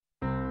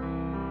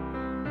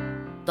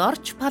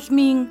дорч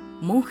палмын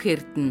мөнх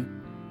эрдэнэ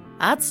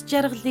аз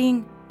жаргалын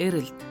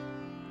эрэлд.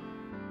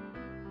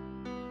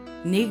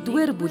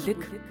 Нэгдүгээр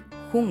бүлэг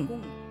хүн.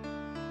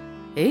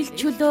 Эл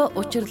чөлөө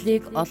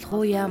учралыг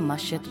олохуй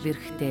машид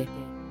бэрхтэй.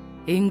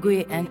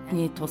 Энгүй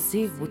амьтны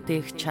тусыг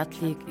бүтээх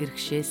чадлыг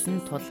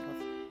эрхшээсэн тул.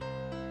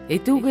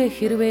 Эдүгээ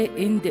хэрвээ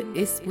энд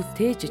эс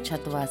бүтээж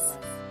чадваас.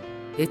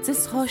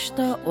 Эцэс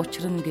хойшдоо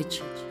учирна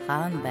гэж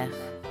хаана байх.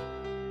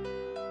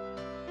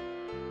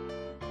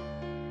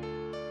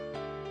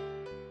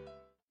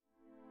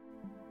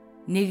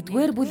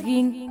 Нэгдүгээр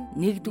бүлгийн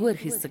нэгдүгээр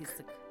хэсэг.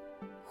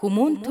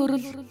 Хүмүүн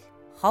төрөл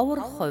ховор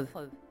хувь.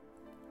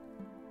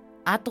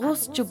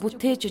 Адгуусч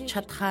бүтээж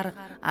чадхаар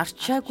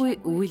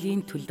арчаагүй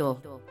үеийн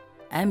төлөө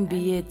ам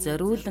бие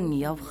зориулан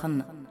явах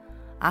нь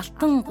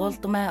алтан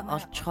голдмай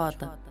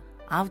олцоход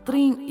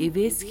авдрын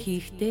ивэс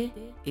хийхтэй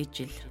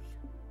ижил.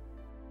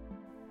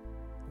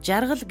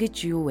 Жаргал гэж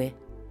юу вэ?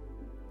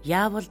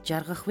 Яавал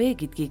жаргах вэ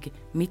гэдгийг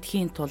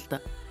мэдхийн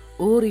тулд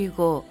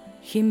өөрийгөө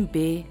хэн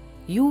бэ,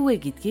 юу вэ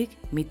гэдгийг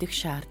мэдэх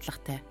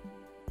шаардлагатай.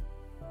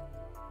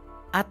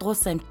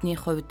 Адгуус амьтны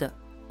хувьд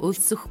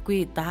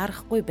өлсөхгүй,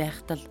 даарахгүй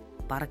байхтал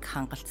бараг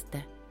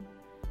хангалттай.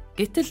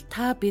 Гэтэл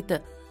та бид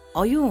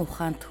оюун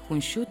ухаант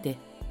хүн шүү дээ.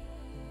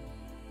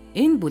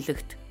 Энэ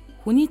бүлэгт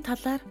хүний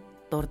талаар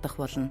дурдах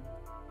болно.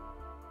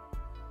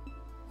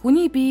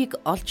 Хүний биеийг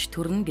олж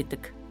төрнө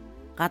гэдэг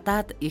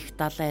гадаад их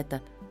далайд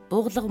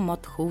буглаг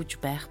мод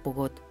хөвж байх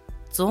бөгөөд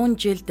 100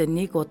 жилд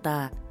нэг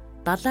удаа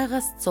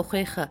далаагаас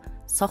цухих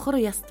сохор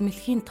яст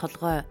мэлхийн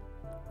толгой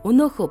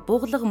өнөөх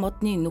буглаг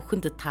модны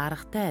нүхэнд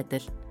таарахтай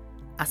адил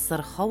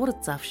асар ховор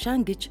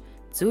завшаан гэж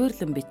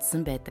зөөрлөн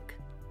бичсэн байдаг.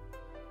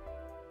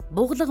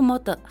 Буглаг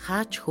мод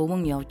хаач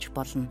хөвөн явж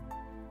болно.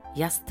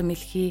 Яст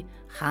мэлхий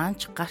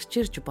хаанч гарч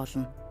ирж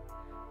болно.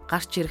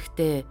 Гарч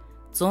ирэхдээ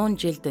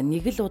 100 жилд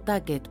нэг л удаа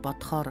гэд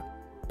бодохоор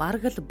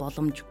бараг л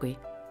боломжгүй.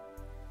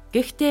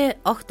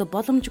 Гэхдээ огт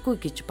боломжгүй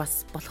гэж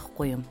бас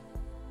болохгүй юм.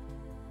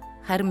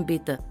 Харин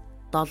бид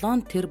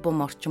 7 тэрбум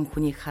орчим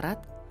хүнийг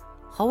хараад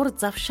ховор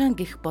завшаан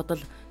гэх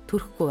бодол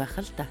төрөхгүй байх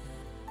л да.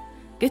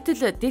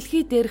 Гэтэл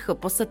дэлхий дээрх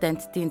бусад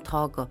амьтдын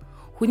тоог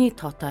хүний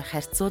тоотой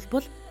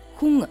харьцуулбал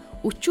хүн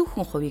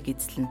өчүүхэн хувийг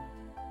эзэлнэ.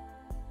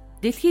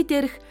 Дэлхий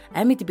дээрх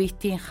амьд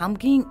биетийн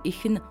хамгийн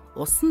их нь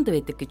усанд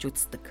байдаг гэж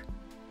үздэг.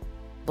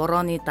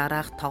 Борооны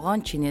дараах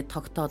тогоон чинээ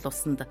тогтоол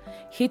усанд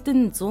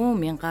хэдэн 100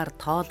 мянгаар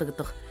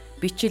тоологдох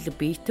бичил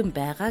биетэн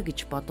байгаа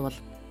гэж бодвол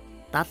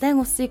далайн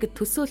усыг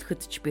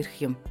төсөөлөхөд ч бэрх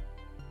юм.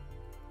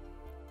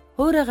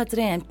 Хөөрэ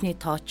газрын амьтны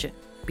тооч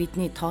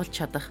бидний тоолж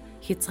чадах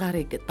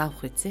хязгаарыг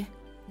давах үзье.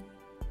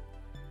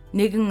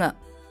 Нэгэн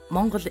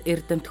Монгол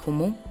эрдэмт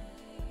хүн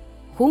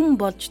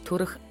болж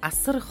төрөх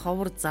асар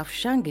ховор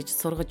завшаан гэж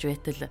сургаж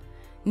байтал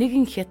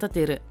нэгэн хятад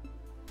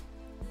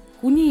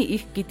хүний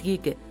их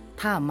гэдгийг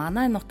та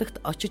манай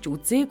нутагт очиж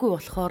үзээгүй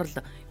болохоор л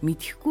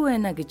мэдэхгүй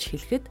байна гэж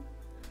хэлэхэд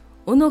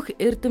өнөөх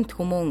эрдэмт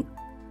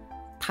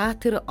та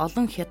тэр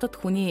олон хятад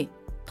хүний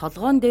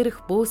толгоон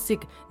дээрх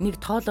бөөсийг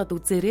нэг тоолоод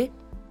үзээрэй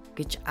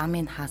гэж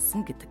амийн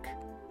хаасан гэдэг.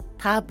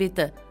 Та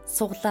бид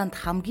суглаанд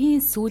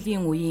хамгийн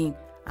сүүлийн үеийн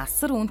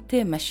асар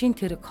үнэтэй машин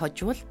тэрэг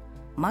хожвол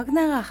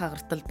магнаага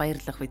хагартал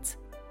баярлах биз.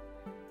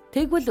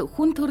 Тэгвэл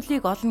хүн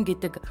төрлийг олно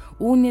гэдэг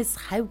үүнээс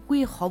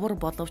хавьгүй ховор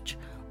боловч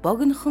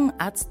богинохон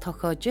аз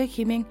тохиожээ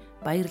хэмээн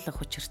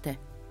баярлах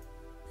учиртай.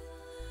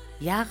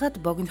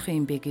 Яагаад богинохон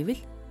юм бэ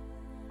гэвэл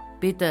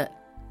бид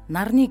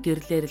нарны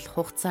гэрлээр л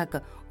хугацааг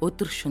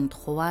өдөр шөнд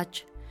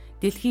хувааж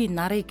дэлхийн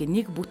нарыг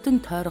нэг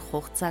бүтэн тойрох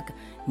хугацааг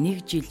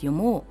 1 жил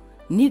юм уу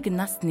 1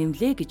 нас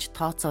нэмлээ гэж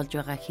тооцоолж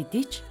байгаа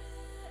хэдий ч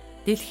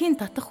дэлхийн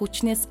татах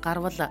хүчнээс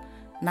гарвал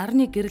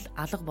нарны гэрэл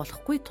алга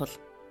болохгүй тул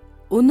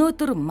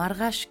өнөөдөр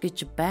маргааш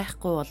гэж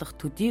байхгүй болох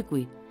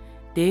төдийгүй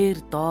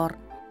дээр доор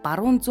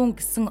баруун зүүн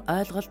гэсэн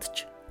ойлголт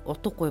ч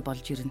утгагүй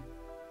болж ирнэ.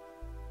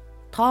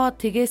 Тоо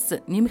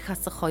тгээс нэмэх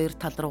хасах хоёр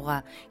тал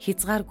руугаа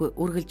хязгааргүй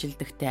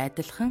үргэлжилдэгтэй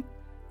адилхан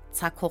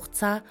цаг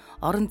хугацаа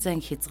орон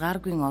зайн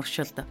хязгааргүй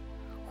оршилд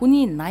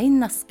хүний 80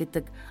 нас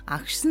гэдэг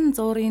агшин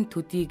зуурын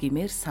төдий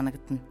гэмээр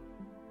санагдана.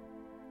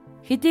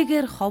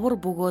 Хэдийгээр ховор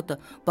бөгөөд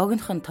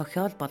богинохон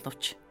тохиол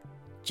боловч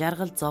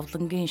жаргал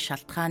зовлонгийн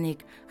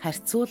шалтгааныг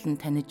харьцуулан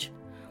таних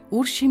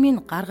үр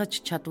шимийг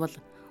гаргаж чадвал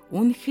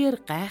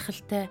үнэхээр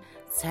гайхалтай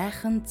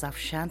сайхан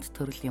завшаант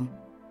төрөл юм.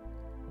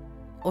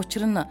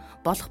 Учирна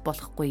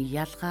болохгүй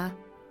ялгаа,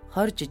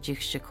 хорж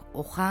жигших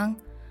ухаан,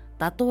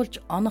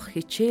 дадуулж онох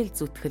хичээл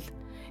зүтгэл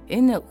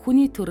энэ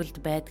хүний төрөлд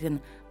байдаг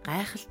нь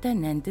гайхалтай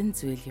нандин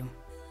зүйл юм.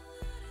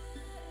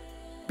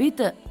 Бид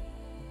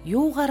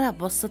юугаараа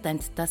бусад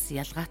амьтдаас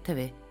ялгаатай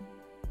вэ?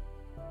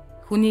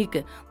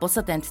 Хүнийг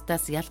бусад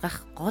амьтдаас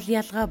ялгах гол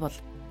ялгаа бол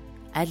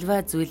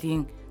альва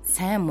зүйлийн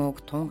сайн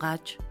мууг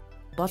тунгааж,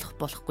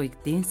 болохгүйг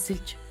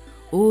дэнсэлж,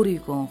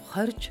 өөрийгөө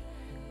хорж,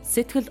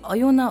 сэтгэл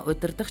оюунаа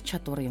удирдах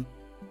чадвар юм.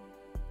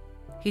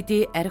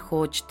 Хэдий арх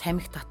ууж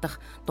тамхи татах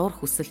дур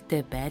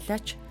хүсэлтэй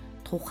байлаач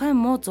тухайн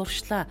муу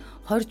зуршлаа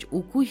хорж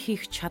үгүй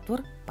хийх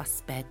чадвар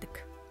бас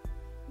байдаг.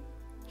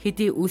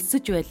 Хэдий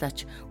өлсөж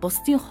байлаач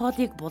бусдын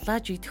хоолыг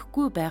булааж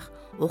идэхгүй байх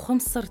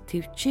ухамсар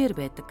төвчээр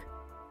байдаг.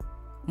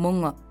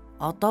 Мөн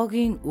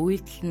одоогийн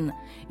үйлдэл нь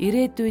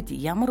ирээдүйд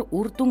ямар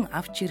үр дүн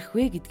авч ирэх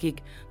вэ гэдгийг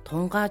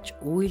тунгааж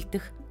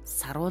үйлдэх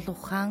саруул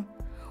ухаан,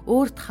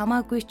 өөрт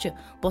хамаагүй ч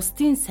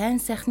бусдын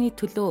сайн сайхны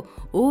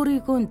төлөө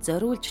өөрийгөө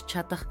зориулж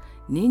чадах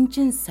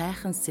нинжин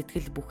сайхан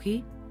сэтгэл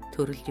бүхий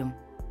төрөл юм.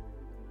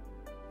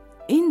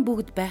 Энэ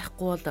бүгд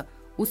байхгүй бол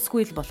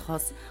үсгүй л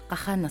болохоос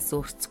гахаанаас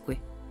өөрцөхгүй.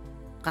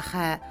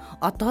 Гахаа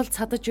одоо л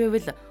цадаж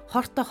байвал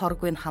хортой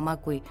хоргүй нь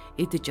хамаагүй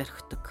идэж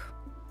орхидог.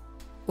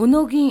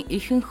 Өнөөгийн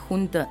ихэнх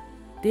хүнд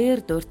дээр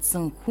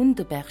дурдсан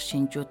хүнд байх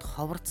шинжүүд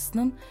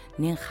ховордсон нь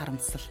нэн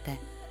харамсалтай.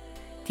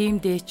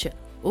 Тиймдээч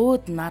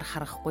өөд нар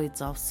харахгүй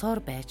зовсоор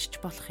байж ч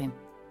болох юм.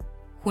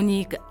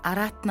 Хүнийг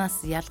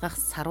араатнаас ялгах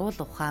саруул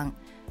ухаан,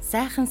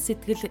 сайхан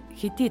сэтгэл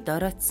хэдий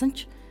доройтсон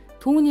ч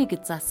түүнийг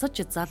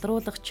засаж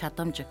залруулах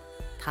чадамж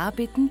та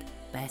бидэнд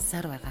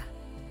байсаар байгаа.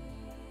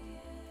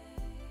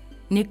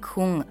 Нэг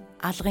хүн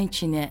алгын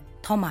чинээ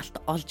том алт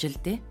олж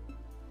илдээ.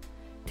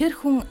 Тэр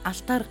хүн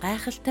алтаар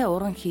гайхалтай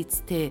уран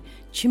хийцтэй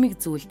чимэг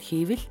зүйлд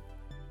хийвэл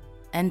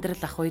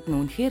амьдрал ах үед нь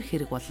үнэхээр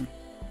хэрэг болно.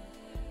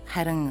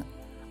 Харин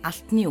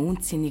алтны үн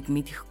цэнийг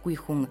мэдэхгүй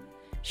хүн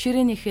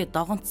ширээнийхээ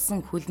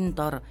догонцсон хөлн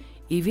дор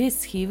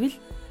ивээс хийвэл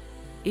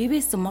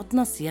ивээс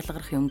модноос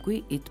ялгарх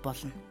юмгүй эд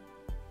болно.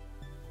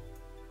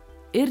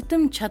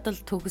 Эрдэм чадал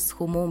төгс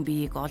хүмүүн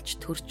биеийг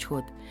олж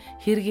төрчхөөд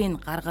хэргийн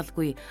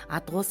гаргалгүй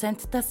адгуу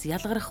сантаас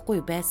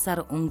ялгарахгүй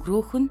байсаар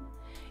өнгөрөөх нь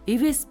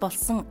ивээс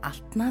болсон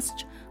алтнаас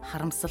ч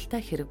харамсалтай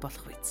хэрэг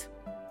болох биз.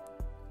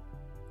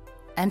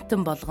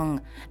 Амьтан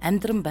болгон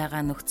амьдран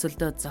байгаа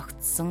нөхцөлдөө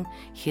зогтсон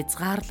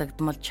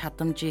хязгаарлагдмал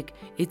чадамжийг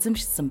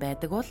эзэмшсэн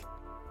байдаг бол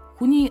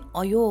хүний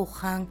оюун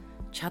ухаан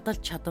чадал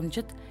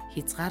чадамжид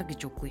хязгаар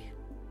гэж үгүй.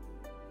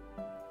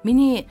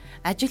 Миний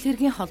ажил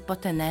хэргийн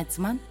холбоотой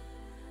найз маань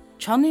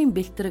чонын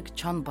бэлтрэг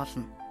чон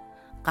болно.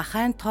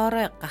 Гахайн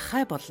тоорой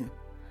гахай болно.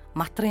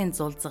 Матрын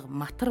зулзаг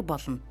матар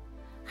болно.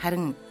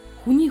 Харин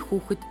хүний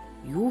хүүхэд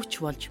юу ч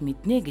болж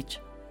мэднэ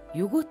гэж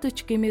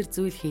югөөтөч гэмээр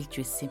зүйл хэлж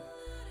байсан юм.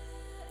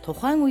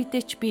 Тухайн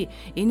үедээ ч би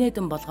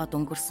инээдэн болгоод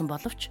өнгөрсөн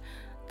боловч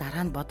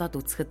дараа нь бодоод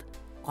үзэхэд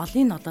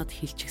голын нолоод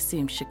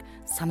хилчгсэн юм шиг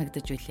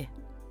санагдаж байлээ.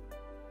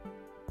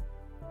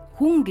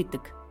 Хүн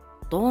гэдэг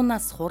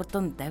дуунаас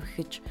хурдан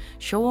давхиж,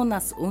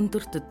 шуунаас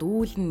өндөрт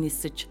дүүлэн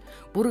нисэж,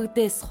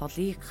 бүрэгдээс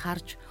холыг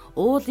харж,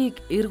 уулыг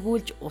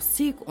эргүүлж,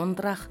 усыг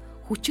ундраах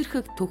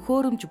хүчрхэг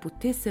төхөөрөмж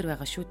бүтээсээр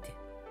байгаа шүү дээ.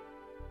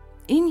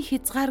 Энэ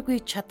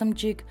хязгааргүй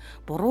чадамжийг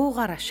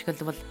буруугаар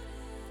ашиглавал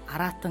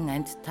араатан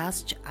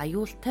амьдтаас ч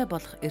аюултай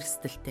болох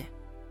эрсдэлтэй.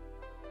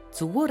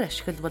 Зүгээр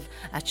ашиглавал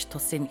ач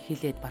тусыг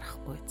хилээд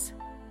барахгүй биз.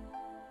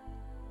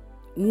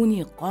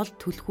 Үүний гол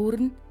түлхүүр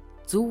нь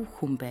зөв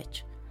хүн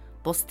байж,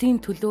 бусдын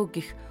төлөө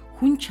гих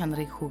хүн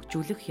чанарыг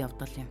хөгжүүлэх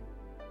явдал юм.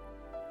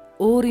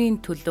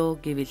 Өөрийн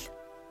төлөө гэвэл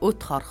өт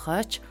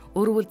хорхойч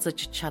өрөвлзөж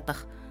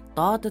чадах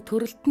доод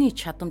төрөлтний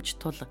чадамж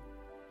тул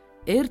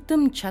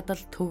эрдэм чадал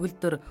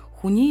төгөлдөр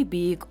хүний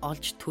биеийг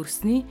олж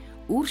төрсний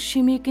үр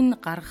шимийг нь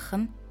гаргах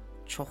нь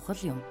чухал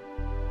юм.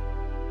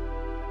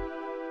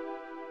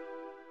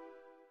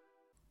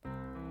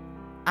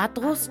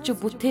 Адгуусч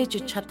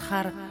бүтээж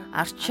чадхаар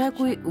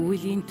арчаагүй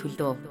үйлийн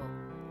төлөө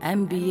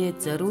ам бие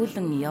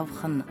зориулан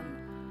явах нь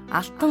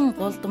алтан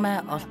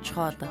гулдмай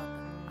олцоход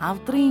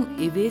авдрын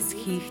ивээс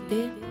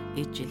хийхтэй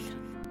ижил.